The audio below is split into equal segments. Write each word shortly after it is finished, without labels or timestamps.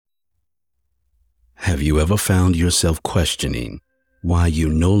Have you ever found yourself questioning why you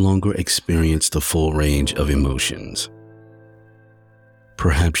no longer experience the full range of emotions?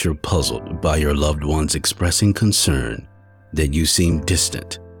 Perhaps you're puzzled by your loved ones expressing concern that you seem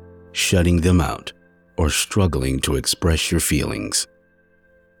distant, shutting them out, or struggling to express your feelings.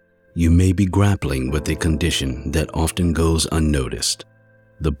 You may be grappling with a condition that often goes unnoticed,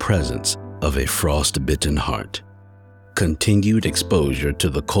 the presence of a frostbitten heart. Continued exposure to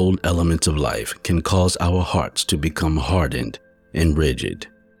the cold elements of life can cause our hearts to become hardened and rigid,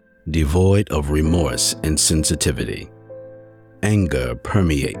 devoid of remorse and sensitivity. Anger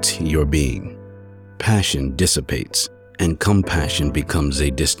permeates your being. Passion dissipates, and compassion becomes a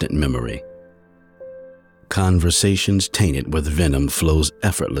distant memory. Conversations tainted with venom flows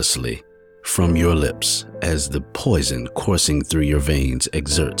effortlessly from your lips as the poison coursing through your veins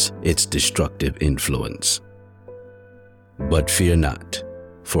exerts its destructive influence. But fear not,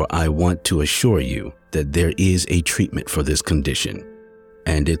 for I want to assure you that there is a treatment for this condition,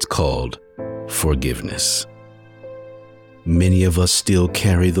 and it's called forgiveness. Many of us still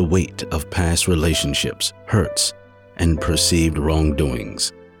carry the weight of past relationships, hurts, and perceived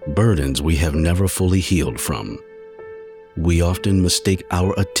wrongdoings, burdens we have never fully healed from. We often mistake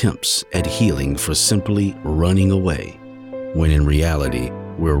our attempts at healing for simply running away, when in reality,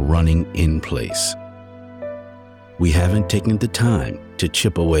 we're running in place. We haven't taken the time to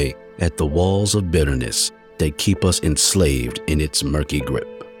chip away at the walls of bitterness that keep us enslaved in its murky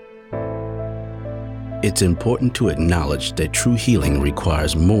grip. It's important to acknowledge that true healing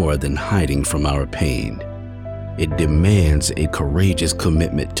requires more than hiding from our pain. It demands a courageous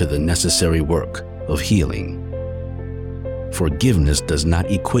commitment to the necessary work of healing. Forgiveness does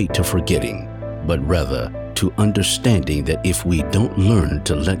not equate to forgetting, but rather to understanding that if we don't learn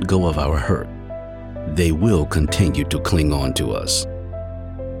to let go of our hurt, they will continue to cling on to us.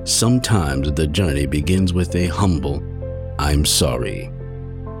 Sometimes the journey begins with a humble, "I'm sorry."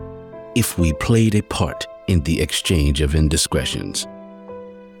 If we played a part in the exchange of indiscretions,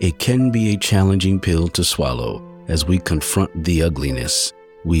 it can be a challenging pill to swallow as we confront the ugliness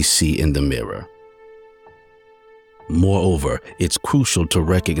we see in the mirror. Moreover, it's crucial to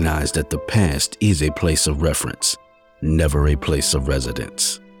recognize that the past is a place of reference, never a place of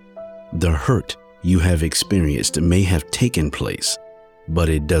residence. The hurt you have experienced may have taken place, but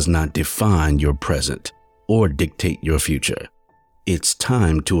it does not define your present or dictate your future. It's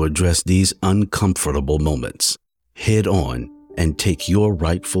time to address these uncomfortable moments head on and take your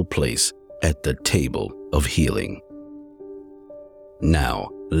rightful place at the table of healing.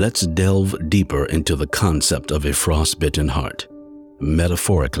 Now, let's delve deeper into the concept of a frostbitten heart.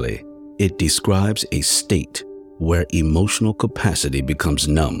 Metaphorically, it describes a state where emotional capacity becomes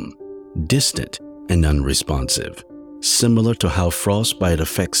numb, distant, and unresponsive, similar to how frostbite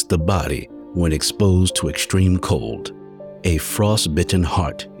affects the body when exposed to extreme cold. A frostbitten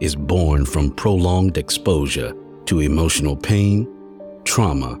heart is born from prolonged exposure to emotional pain,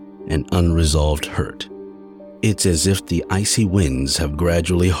 trauma, and unresolved hurt. It's as if the icy winds have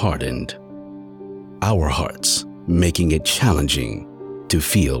gradually hardened our hearts, making it challenging to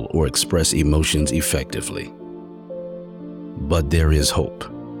feel or express emotions effectively. But there is hope.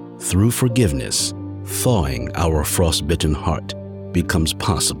 Through forgiveness, thawing our frostbitten heart becomes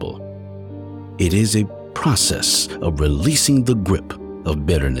possible. It is a process of releasing the grip of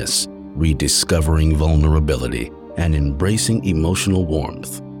bitterness, rediscovering vulnerability, and embracing emotional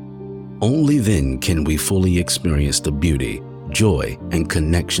warmth. Only then can we fully experience the beauty, joy, and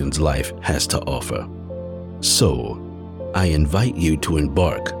connections life has to offer. So, I invite you to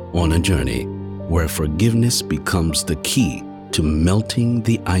embark on a journey where forgiveness becomes the key to melting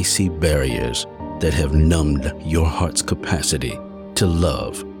the icy barriers that have numbed your heart's capacity to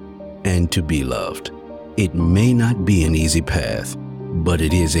love and to be loved. It may not be an easy path, but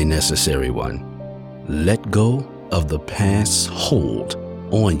it is a necessary one. Let go of the past's hold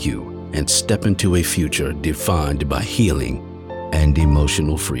on you and step into a future defined by healing and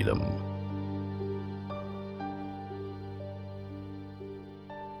emotional freedom.